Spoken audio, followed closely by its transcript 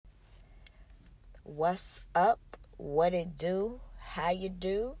What's up? What it do? How you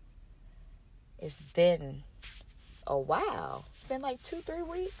do? It's been a while. It's been like 2-3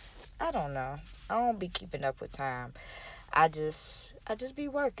 weeks. I don't know. I don't be keeping up with time. I just be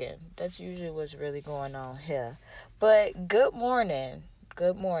working. That's usually what's really going on here. But good morning.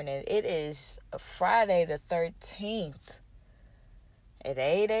 Good morning. It is Friday the 13th at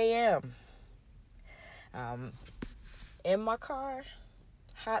 8 a.m. In my car,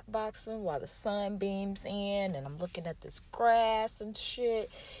 hotboxing while the sun beams in, and I'm looking at this grass and shit.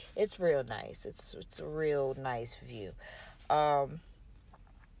 It's real nice. It's a real nice view. I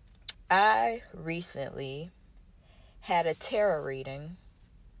recently had a tarot reading,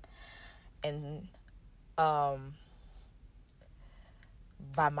 and by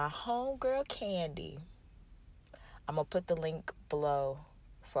my homegirl Candy. I'm gonna put the link below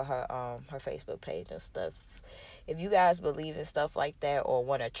for her Facebook page and stuff. If you guys believe in stuff like that or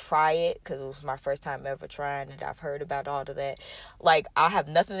want to try it, because it was my first time ever trying it, I've heard about all of that. Like, I have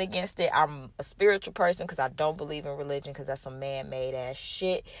nothing against it. I'm a spiritual person because I don't believe in religion because that's some man-made ass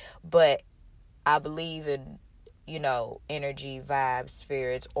shit. But I believe in, energy, vibes,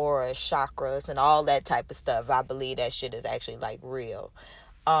 spirits, auras, chakras, and all that type of stuff. I believe that shit is actually, like, real.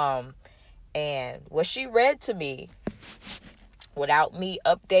 And what she read to me, without me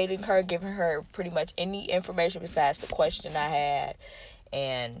updating her, giving her pretty much any information besides the question I had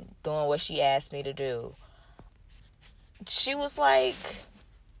and doing what she asked me to do, she was like,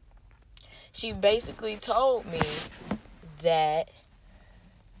 she basically told me that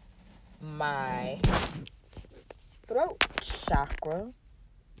my throat chakra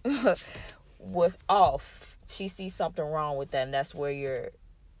was off. She sees something wrong with that, and that's where your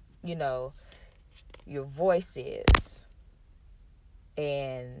voice is.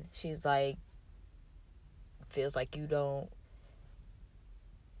 And she's like, feels like you don't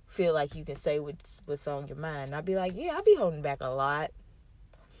feel like you can say what's on your mind. And I'd be like, yeah, I be holding back a lot.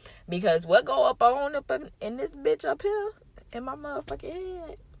 Because what go up in this bitch up here in my motherfucking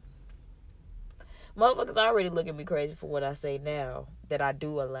head? Motherfuckers already look at me crazy for what I say now that I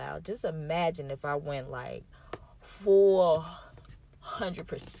do allow. Just imagine if I went like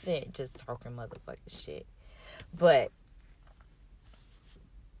 400% just talking motherfucking shit. But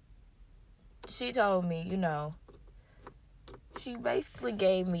she told me, she basically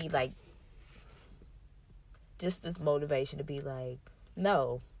gave me, like, just this motivation to be like,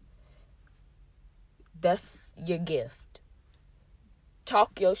 no, that's your gift.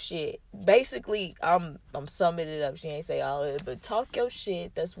 Talk your shit. Basically, I'm summing it up. She ain't say all of it, but talk your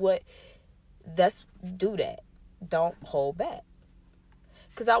shit. Do that. Don't hold back.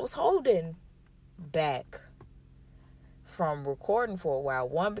 Because I was holding back from recording for a while.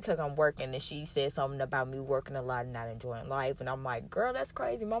 One, because I'm working, and she said something about me working a lot and not enjoying life, and I'm like, girl, that's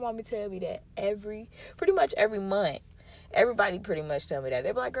crazy. My mama tell me that pretty much every month. Everybody pretty much tell me that.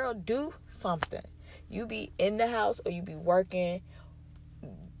 They be like, girl, do something. You be in the house or you be working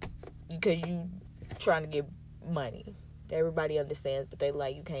because you trying to get money. Everybody understands, but they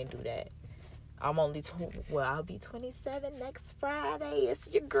like, you can't do that. I'm only, I'll be 27 next Friday.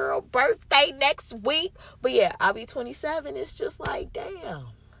 It's your girl birthday next week. But yeah, I'll be 27. It's just like, damn.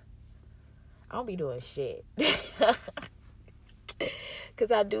 I don't be doing shit. Because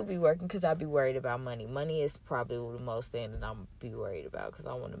I do be working because I be worried about money. Money is probably the most thing that I'm be worried about because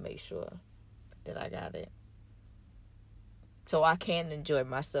I want to make sure that I got it. So I can enjoy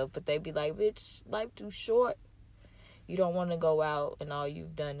myself. But they be like, bitch, life too short. You don't want to go out and all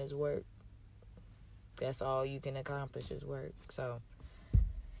you've done is work. That's all you can accomplish is work. So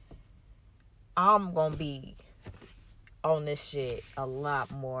I'm gonna be on this shit a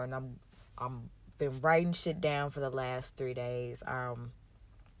lot more, and I'm been writing shit down for the last 3 days.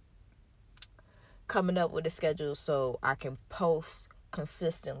 Coming up with a schedule so I can post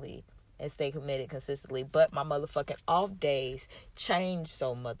consistently and stay committed consistently. But my motherfucking off days change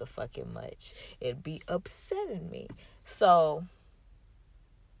so motherfucking much. It'd be upsetting me. So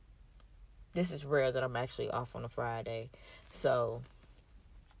this is rare that I'm actually off on a Friday. So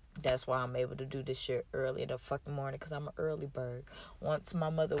that's why I'm able to do this shit early in the fucking morning, because I'm an early bird. Once my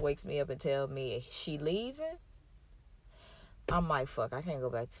mother wakes me up and tells me she leaving, I'm like, fuck, I can't go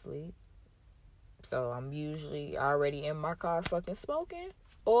back to sleep. So I'm usually already in my car fucking smoking,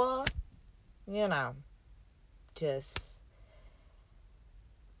 or, just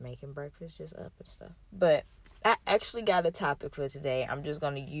making breakfast, just up and stuff. But I actually got a topic for today. I'm just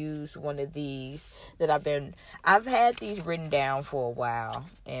going to use one of these that I've had these written down for a while.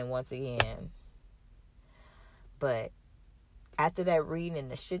 And once again, but after that reading,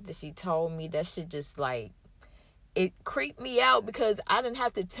 the shit that she told me, that shit just like it creeped me out because I didn't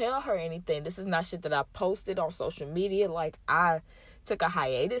have to tell her anything. This is not shit that I posted on social media. Like, I took a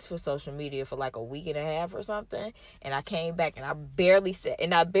hiatus for social media for like a week and a half or something, and I came back and I barely say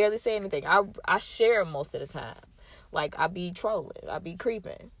anything. I share most of the time. Like, I be trolling, I be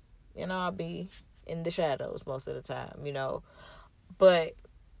creeping, you know, I be in the shadows most of the time, you know. But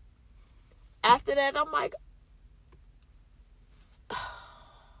after that, I'm like,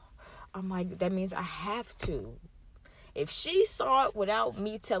 that means I have to. If she saw it without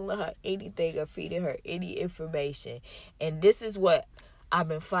me telling her anything or feeding her any information, and this is what I've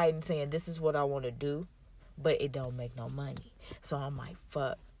been fighting, saying this is what I want to do, but it don't make no money. So I'm like,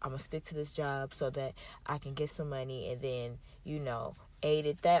 fuck, I'm going to stick to this job so that I can get some money and then, you know, aid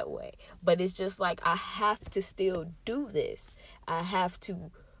it that way. But it's just like, I have to still do this. I have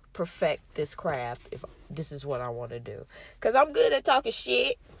to perfect this craft if this is what I want to do. Because I'm good at talking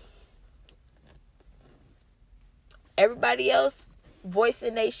shit. Everybody else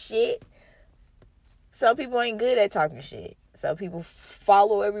voicing their shit. Some people ain't good at talking shit. Some people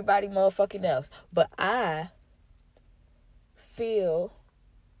follow everybody motherfucking else. But I feel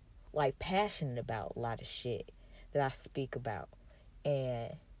like passionate about a lot of shit that I speak about.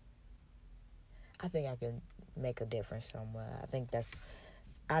 And I think I can make a difference somewhere.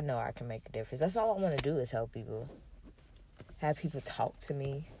 I know I can make a difference. That's all I want to do is help people. Have people talk to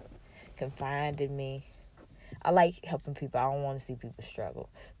me. Confide in me. I like helping people. I don't want to see people struggle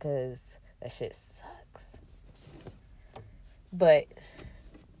because that shit sucks. But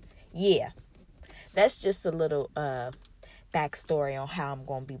yeah, that's just a little backstory on how I'm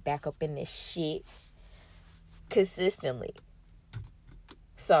going to be back up in this shit consistently.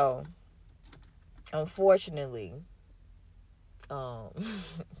 So, unfortunately, I'll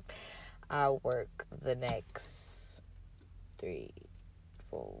work the next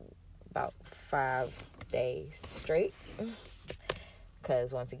about 5 days straight,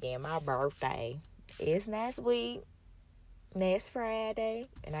 because once again, my birthday is next week, next Friday,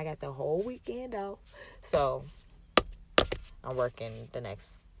 and I got the whole weekend off, so I'm working the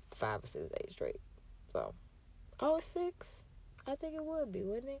next 5 or 6 days straight. So, it's 6. I think it would be,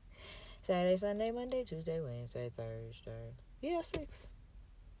 wouldn't it? Saturday, Sunday, Monday, Tuesday, Wednesday, Thursday. Yeah, 6.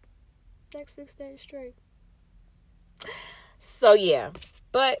 Next 6 days straight. So yeah,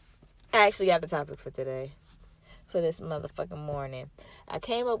 but I actually got the topic for today, for this motherfucking morning. I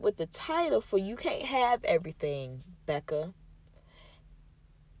came up with the title for You Can't Have Everything, Becca.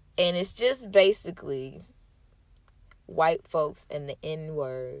 And it's just basically white folks and the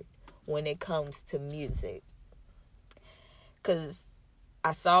N-word when it comes to music. Because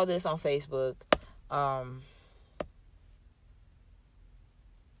I saw this on Facebook.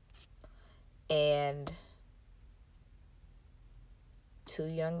 And 2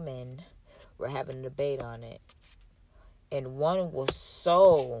 young men were having a debate on it. And one was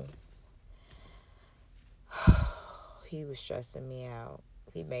so... he was stressing me out.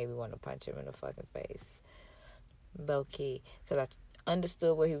 He made me want to punch him in the fucking face. Low key. Because I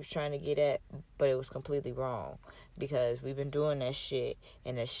understood what he was trying to get at, but it was completely wrong. Because we've been doing that shit,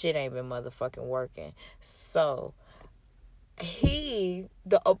 and that shit ain't been motherfucking working. So,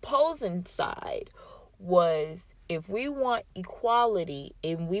 the opposing side was, if we want equality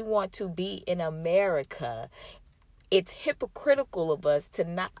and we want to be in America, it's hypocritical of us to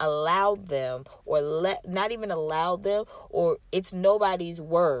not allow them, or not even allow them, or it's nobody's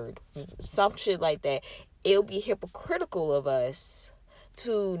word, some shit like that. It'll be hypocritical of us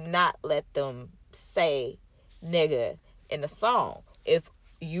to not let them say nigga in the song. If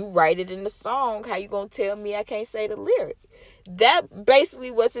you write it in the song, how you gonna tell me I can't say the lyric? That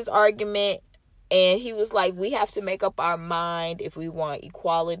basically was his argument. And he was like, we have to make up our mind if we want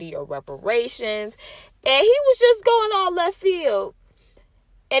equality or reparations. And he was just going all left field.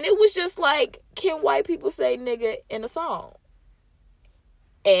 And it was just like, can white people say nigga in a song?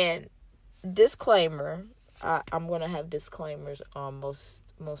 And disclaimer, I'm going to have disclaimers on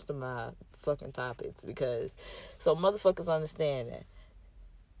most of my fucking topics, because so motherfuckers understand that.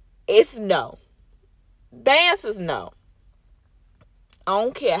 It's no. The answer's no. I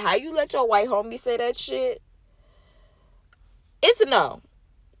don't care how you let your white homie say that shit. It's a no.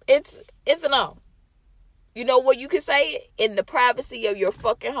 It's a no. You know what? You can say it in the privacy of your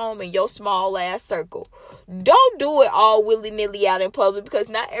fucking home and your small ass circle. Don't do it all willy-nilly out in public, because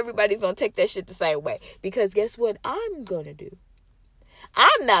not everybody's going to take that shit the same way. Because guess what I'm going to do?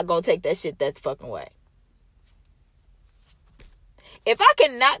 I'm not going to take that shit that fucking way. If I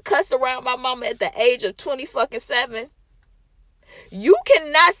cannot cuss around my mama at the age of 27, you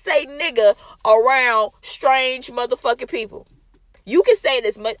cannot say nigga around strange motherfucking people. You can say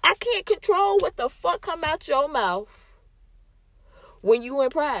this much. I can't control what the fuck come out your mouth when you in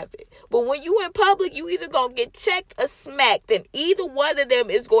private. But when you in public, you either gonna get checked or smacked. And either one of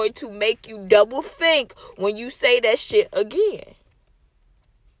them is going to make you double think when you say that shit again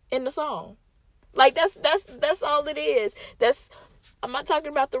in the song. Like, that's all it is. I'm not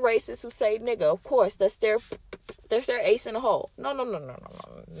talking about the racists who say nigga. Of course, that's their ace in the hole.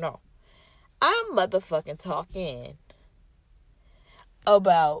 No. I'm motherfucking talking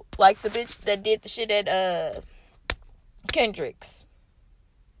about, like, the bitch that did the shit at Kendrick's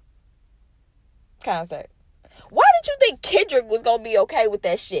concert. Why did you think Kendrick was gonna be okay with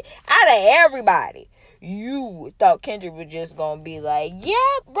that shit? Out of everybody, you thought Kendrick was just gonna be like,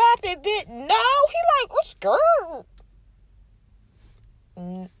 yep, rap it, bitch. No, he like, oh, skirt.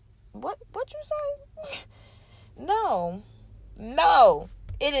 What you say? No,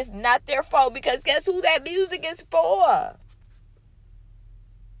 it is not their fault, because guess who that music is for?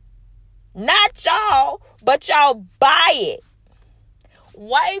 Not y'all, but y'all buy it.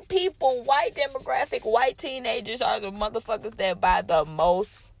 White people, white demographic, white teenagers are the motherfuckers that buy the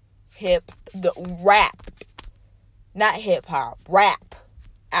most rap, not hip hop, rap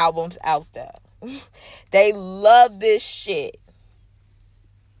albums out there. They love this shit.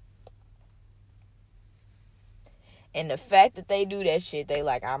 And the fact that they do that shit, they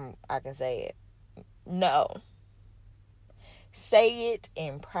like, I can say it. No. Say it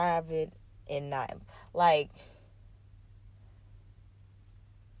in private and not, like,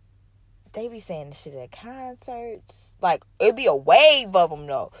 they be saying this shit at concerts. Like, it'd be a wave of them,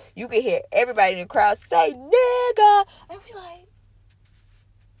 though. You could hear everybody in the crowd say, nigga. And be like,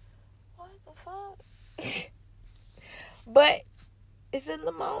 what the fuck? But it's in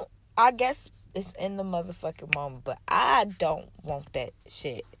the moment. I guess it's in the motherfucking moment. But I don't want that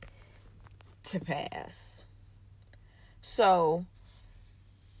shit to pass. So,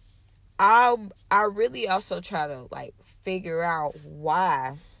 I really also try to, like, figure out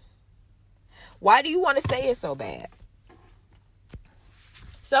why. Why do you want to say it so bad?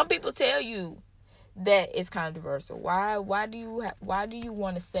 Some people tell you that it's controversial. Why do you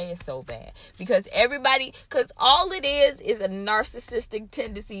want to say it so bad? Because all it is a narcissistic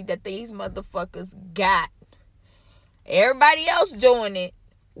tendency that these motherfuckers got. Everybody else doing it.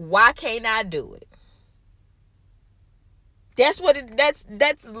 Why can't I do it? That's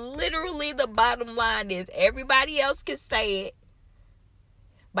literally the bottom line is. Everybody else can say it,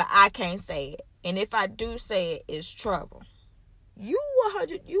 but I can't say it. And if I do say it, it's trouble. You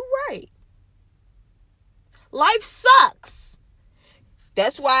right. Life sucks.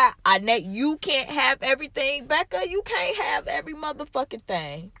 That's why you can't have everything, Becca. You can't have every motherfucking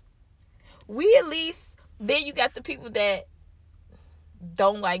thing. We at least, then you got the people that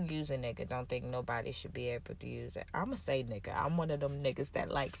don't like using nigga. Don't think nobody should be able to use it. I'ma say nigga. I'm one of them niggas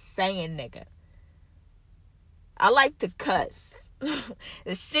that like saying nigga. I like to cuss.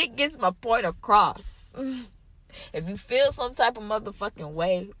 The shit gets my point across. If you feel some type of motherfucking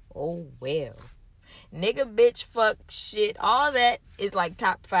way, oh well. Nigga, bitch, fuck, shit, all that is like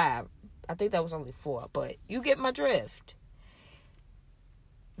top 5. I think that was only 4, but you get my drift.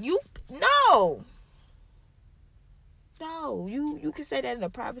 You can say that in the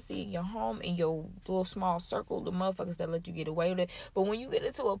privacy of your home, in your little small circle, the motherfuckers that let you get away with it. But when you get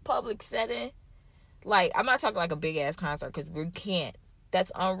into a public setting, like, I'm not talking like a big ass concert, because we can't.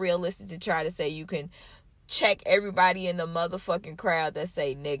 That's unrealistic to try to say you can check everybody in the motherfucking crowd that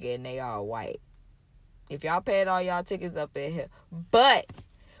say nigga and they all white. If y'all paid all y'all tickets up in here. But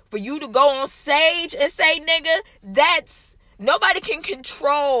for you to go on stage and say nigga, nobody can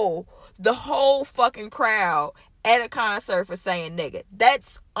control the whole fucking crowd at a concert for saying nigga.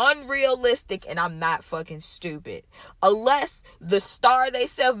 That's unrealistic, and I'm not fucking stupid. Unless the star they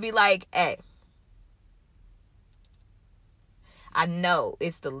self be like, hey, I know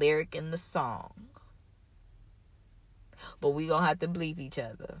it's the lyric in the song, but we gonna have to bleep each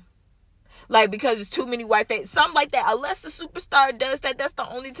other. Like, because it's too many white faces. Something like that. Unless the superstar does that, that's the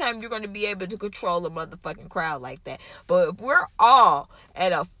only time you're going to be able to control a motherfucking crowd like that. But if we're all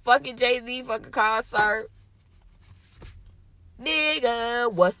at a fucking Jay-Z fucking concert,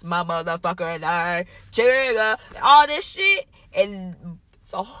 nigga, what's my motherfucking name? Jigga, all this shit, and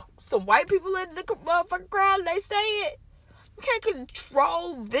so some white people in the motherfucking crowd, and they say it, you can't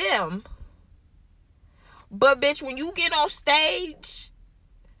control them. But bitch, when you get on stage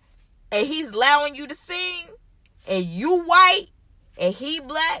and he's allowing you to sing, and you white, and he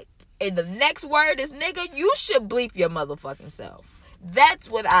black, and the next word is nigga, you should bleep your motherfucking self. That's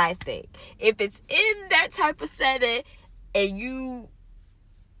what I think. If it's in that type of setting, and you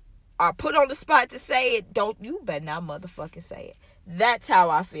are put on the spot to say it, you better not motherfucking say it. That's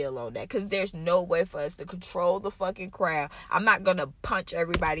how I feel on that. Because there's no way for us to control the fucking crowd. I'm not going to punch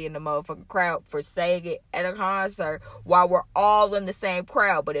everybody in the motherfucking crowd for saying it at a concert while we're all in the same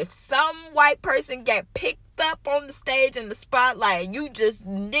crowd. But if some white person get picked up on the stage in the spotlight and you just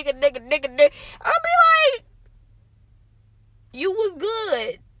nigga, I'll be like, you was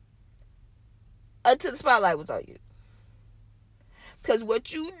good until the spotlight was on you. Because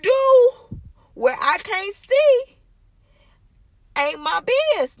what you do where I can't see ain't my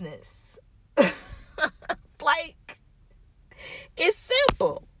business. Like, it's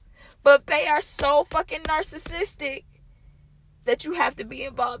simple. But they are so fucking narcissistic that you have to be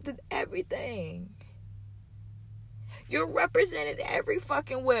involved in everything. You're represented every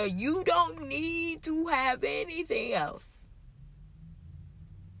fucking way. You don't need to have anything else.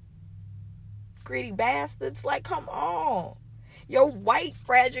 Greedy bastards. Like, come on. Your white,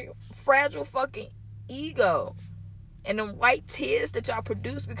 fragile fucking ego. And them white tears that y'all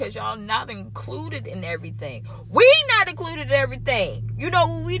produce because y'all not included in everything. We not included in everything. You know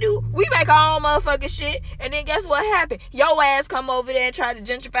what we do? We make our own motherfucking shit. And then guess what happened? Your ass come over there and try to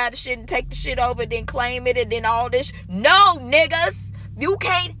gentrify the shit and take the shit over, then claim it, and then all this. No, niggas. You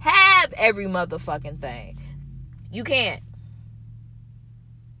can't have every motherfucking thing. You can't.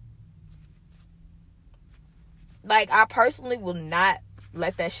 Like, I personally will not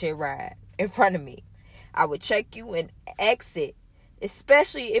let that shit ride in front of me. I would check you and exit,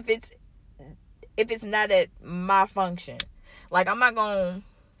 especially if it's not at my function. Like, I'm not gonna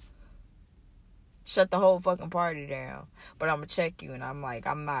shut the whole fucking party down, but I'm gonna check you and I'm like,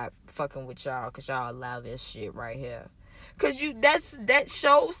 I'm not fucking with y'all because y'all allow this shit right here. Cause that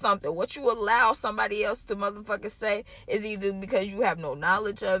shows something. What you allow somebody else to motherfucking say is either because you have no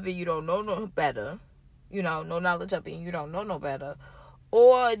knowledge of it, you don't know no better, no knowledge of it, and you don't know no better.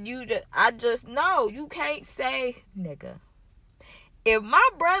 Or I just know you can't say nigga. If my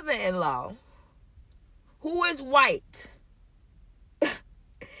brother-in-law, who is white,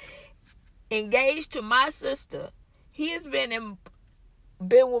 engaged to my sister, he has been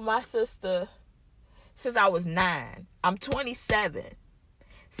with my sister since I was 9. I'm 27.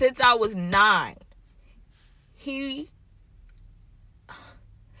 Since I was 9. We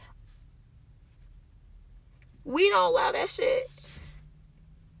don't allow that shit.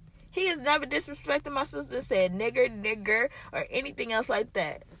 He has never disrespected my sister and said nigger, or anything else like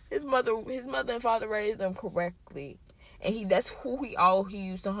that. His mother and father raised him correctly. And that's who he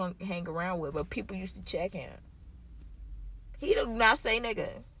used to hang around with. But people used to check him. He do not say nigga.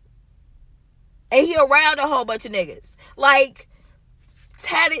 And he around a whole bunch of niggas. Like,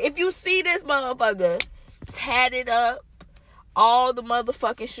 tatted. If you see this motherfucker tatted up, all the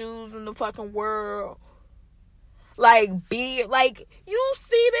motherfucking shoes in the fucking world. Like, you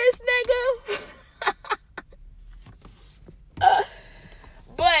see this nigga?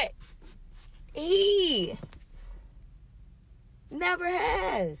 But he never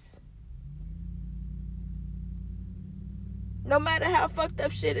has. No matter how fucked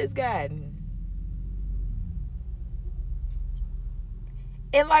up shit has gotten.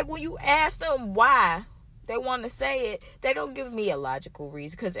 And like, when you ask them why they want to say it, they don't give me a logical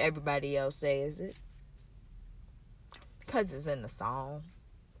reason because everybody else says it. Because it's in the song.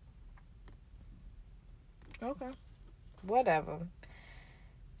 Okay. Whatever.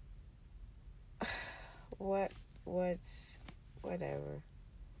 Whatever.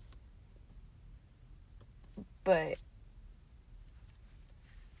 But,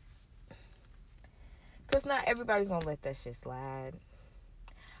 because not everybody's going to let that shit slide.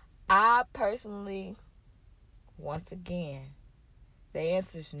 I personally, once again, the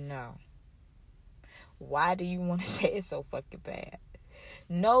answer is no. Why do you want to say it so fucking bad?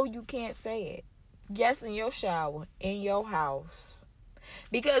 No, you can't say it. Yes, in your shower, in your house.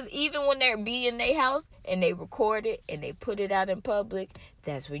 Because even when they're in their house and they record it and they put it out in public,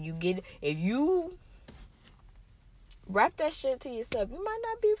 that's when you get it. If you wrap that shit to yourself, you might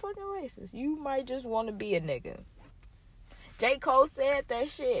not be fucking racist. You might just want to be a nigga. J. Cole said that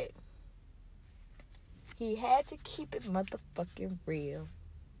shit. He had to keep it motherfucking real.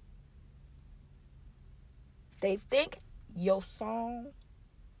 They think your song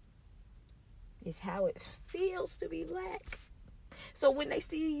is how it feels to be black. So when they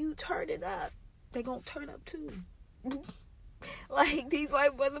see you turn it up, they gonna turn up too. Like, these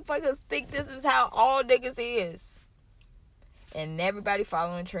white motherfuckers think this is how all niggas is. And everybody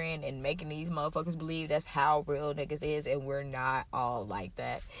following trend and making these motherfuckers believe that's how real niggas is, and we're not all like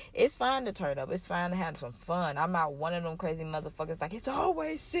that. It's fine to turn up. It's fine to have some fun. I'm not one of them crazy motherfuckers like, it's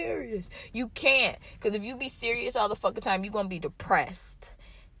always serious. You can't. Because if you be serious all the fucking time, you're going to be depressed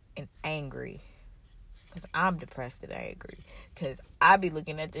and angry. Because I'm depressed and angry. Because I be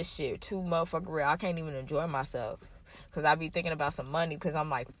looking at this shit too motherfucking real. I can't even enjoy myself. Because I be thinking about some money. Because I'm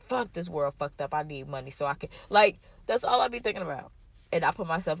like, fuck, this world fucked up. I need money so I can... Like, that's all I be thinking about. And I put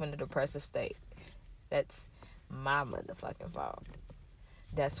myself in a depressive state. That's my motherfucking fault.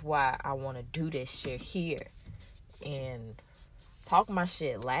 That's why I want to do this shit here. And talk my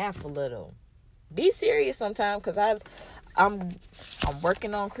shit. Laugh a little. Be serious sometimes. Because I'm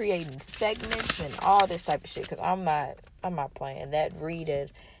working on creating segments and all this type of shit. Because I'm not playing that reading.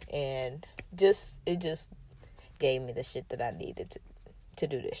 And it just gave me the shit that I needed to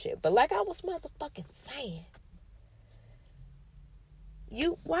do this shit. But like I was motherfucking saying,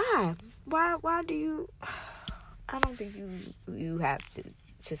 why do you, I don't think you have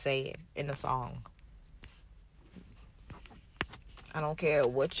to say it in a song. I don't care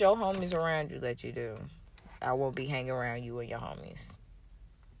what your homies around you let you do. I won't be hanging around you and your homies.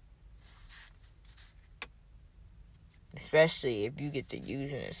 Especially if you get to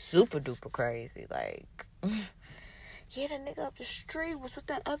using it super duper crazy. Like, yeah, that nigga up the street was with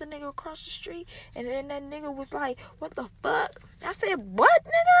that other nigga across the street. And then that nigga was like, what the fuck? I said, what,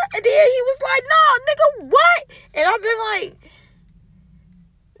 nigga? And then he was like, no, nigga, what? And I've been like,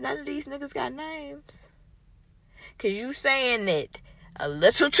 none of these niggas got names. Because you saying it a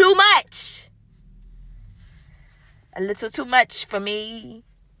little too much. A little too much for me.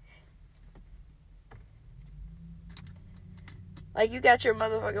 Like, you got your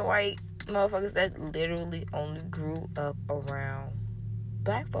motherfucking white motherfuckers that literally only grew up around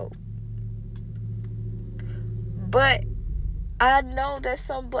black folk. But I know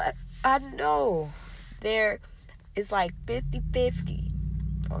that I know there is like 50-50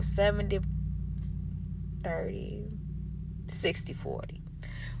 or 70-30, 60-40.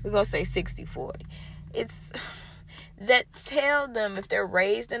 We're going to say 60-40. It's that tell them if they're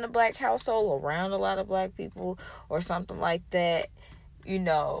raised in a black household around a lot of black people or something like that, you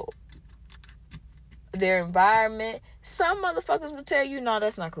know, their environment, some motherfuckers will tell you, no,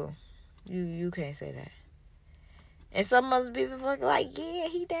 that's not cool. You can't say that. And some other people like, yeah,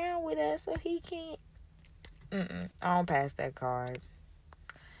 he down with us, so he can't. I don't pass that card.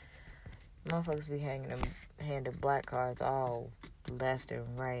 Motherfuckers be handing black cards all left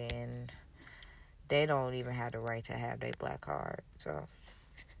and right, and they don't even have the right to have their black card. So,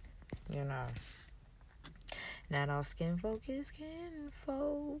 you know, not all skin folk is skin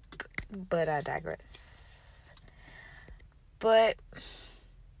folk. But I digress. But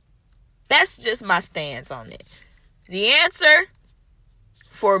that's just my stance on it. The answer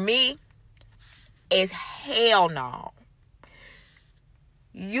for me is hell no.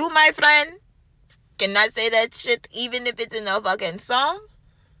 You, my friend, cannot say that shit even if it's in a fucking song.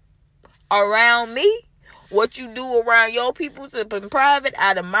 Around me, what you do around your people in private,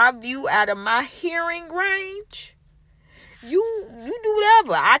 out of my view, out of my hearing range, you do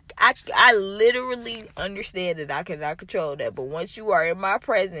whatever. I literally understand that I cannot control that. But once you are in my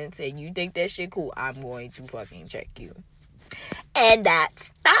presence and you think that shit cool, I'm going to fucking check you. And that's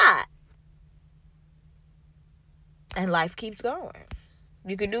that. And life keeps going.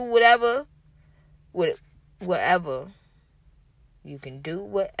 You can do whatever. You can do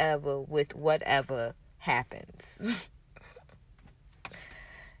whatever with whatever happens.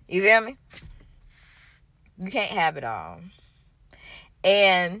 You feel me? You can't have it all.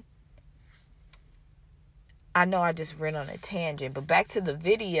 And I know I just ran on a tangent, but back to the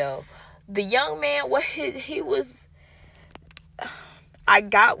video. The young man, what he was... I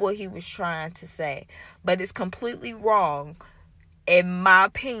got what he was trying to say, but it's completely wrong, in my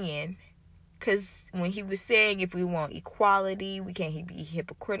opinion, because when he was saying if we want equality, we can't be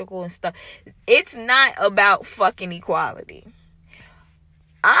hypocritical and stuff. It's not about fucking equality.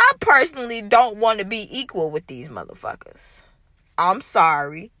 I personally don't want to be equal with these motherfuckers. I'm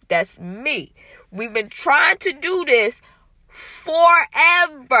sorry. That's me. We've been trying to do this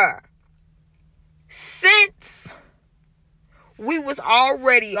forever. Since we was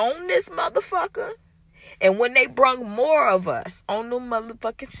already on this motherfucker. And when they brung more of us on them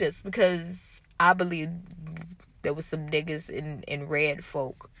motherfucking ships, because I believe there was some niggas in red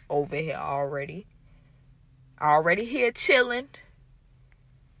folk over here already here chilling.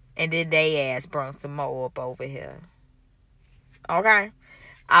 And then they ass brung some more up over here. Okay?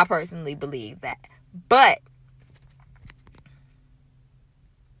 I personally believe that. But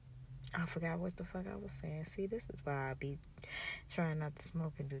I forgot what the fuck I was saying. See, this is why I be trying not to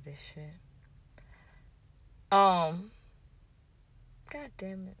smoke and do this shit. God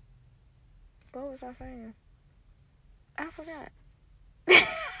damn it. What was I saying? I forgot. That's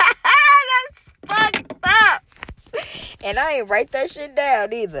fucked up. And I ain't write that shit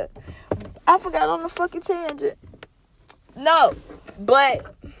down either. I forgot on the fucking tangent. No,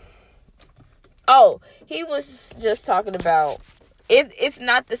 but he was just talking about it. It's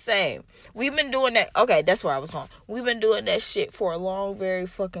not the same. We've been doing that. Okay, that's where I was going. We've been doing that shit for a very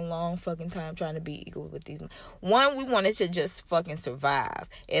fucking long fucking time, trying to be equal with these. One, we wanted to just fucking survive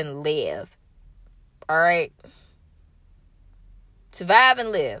and live. All right, survive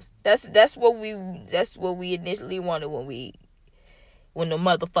and live. That's what we initially wanted when the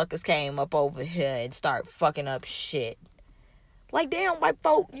motherfuckers came up over here and start fucking up shit. Like, damn, white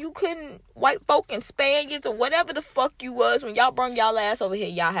folk and Spaniards or whatever the fuck you was, when y'all brung y'all ass over here,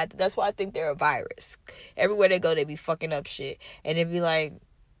 y'all had to. That's why I think they're a virus. Everywhere they go, they be fucking up shit. And it be like,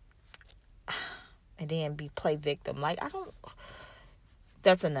 and then play victim. Like,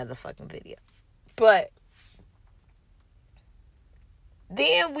 that's another fucking video. But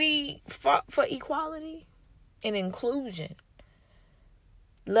then we fought for equality and inclusion.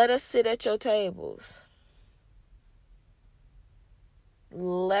 Let us sit at your tables.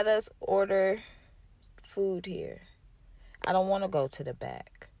 Let us order food here. I don't want to go to the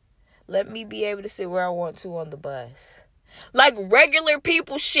back. Let me be able to sit where I want to on the bus. Like regular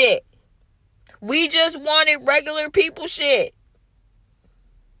people shit. We just wanted regular people shit.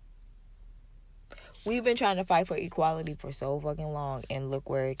 We've been trying to fight for equality for so fucking long, and look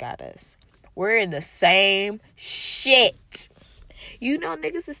where it got us. We're in the same shit. You know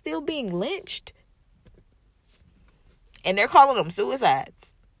niggas is still being lynched. And they're calling them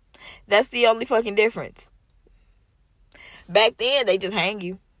suicides. That's the only fucking difference. Back then, they just hang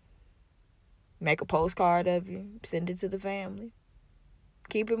you. Make a postcard of you. Send it to the family.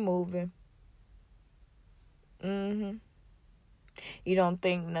 Keep it moving. You don't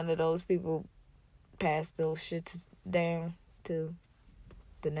think none of those people pass those shits down to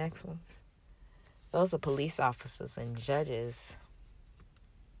the next ones? Those are police officers and judges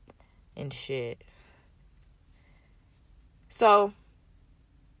and shit. So,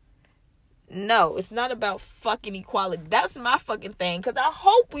 no, it's not about fucking equality. That's my fucking thing. Because I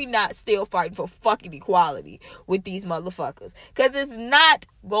hope we not still fighting for fucking equality with these motherfuckers. Because it's not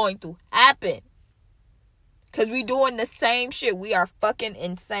going to happen. Because we doing the same shit. We are fucking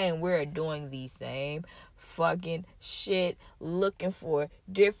insane. We're doing the same fucking shit, looking for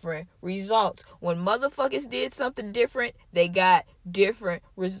different results. When motherfuckers did something different, they got different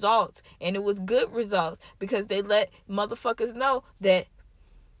results. And it was good results, because they let motherfuckers know that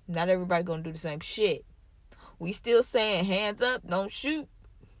not everybody gonna do the same shit. We still saying hands up, don't shoot.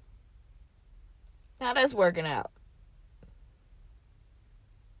 How that's working out?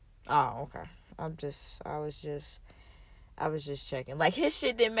 Oh, okay. I was just checking. Like, his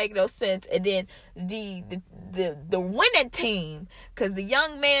shit didn't make no sense. And then the winning team, because the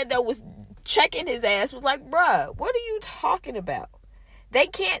young man that was checking his ass was like, bruh, what are you talking about? They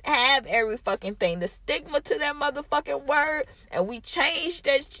can't have every fucking thing. The stigma to that motherfucking word, and we changed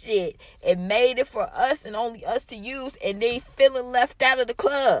that shit and made it for us and only us to use, and they feeling left out of the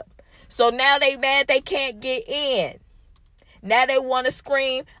club. So now they mad they can't get in. Now they want to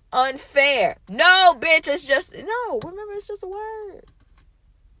scream unfair. No, bitch, it's just... No, remember, it's just a word.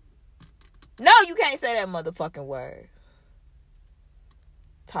 No, you can't say that motherfucking word.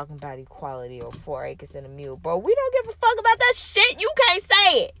 Talking about equality or 4 acres and a mule. Bro, we don't give a fuck about that shit. You can't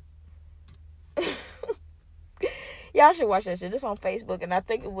say it. Y'all should watch that shit. It's on Facebook, and I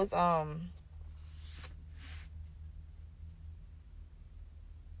think it was...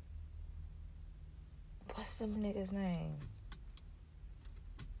 What's some nigga's name?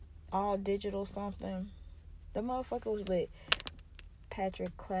 All Digital something. The motherfucker was with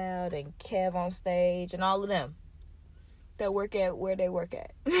Patrick Cloud and Kev on Stage and all of them that work at where they work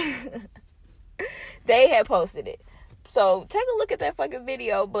at. They had posted it. So take a look at that fucking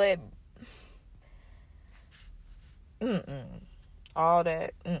video, but all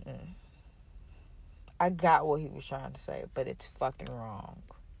that I got what he was trying to say, but it's fucking wrong.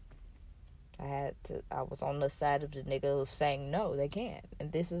 I was on the side of the nigga saying, no, they can't.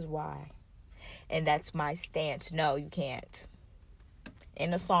 And this is why. And that's my stance. No, you can't.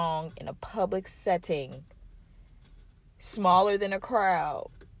 In a song, in a public setting, smaller than a crowd.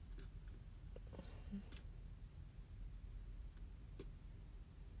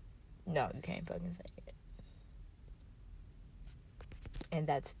 No, you can't fucking say it. And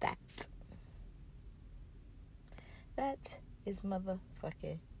that's that. That is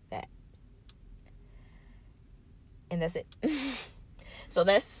motherfucking that. And that's it. So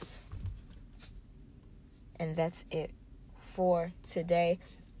that's it for today.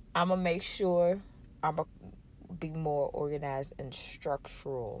 I'm going to make sure I'm going to be more organized and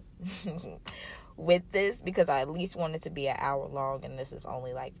structural with this, because I at least want it to be an hour long, and this is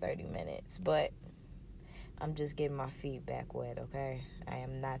only like 30 minutes. But I'm just getting my feet back wet, okay? I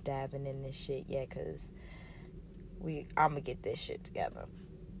am not diving in this shit yet, because I'm going to get this shit together.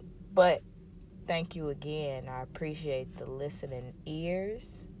 But thank you again. I appreciate the listening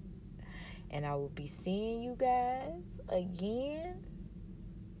ears. And I will be seeing you guys again.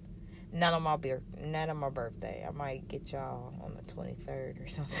 Not on my birthday. I might get y'all on the 23rd or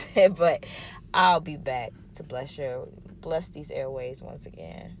something. But I'll be back to bless these airways once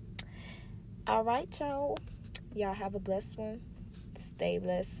again. All right, y'all. Y'all have a blessed one. Stay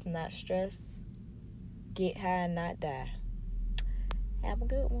blessed, not stressed. Get high and not die. Have a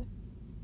good one.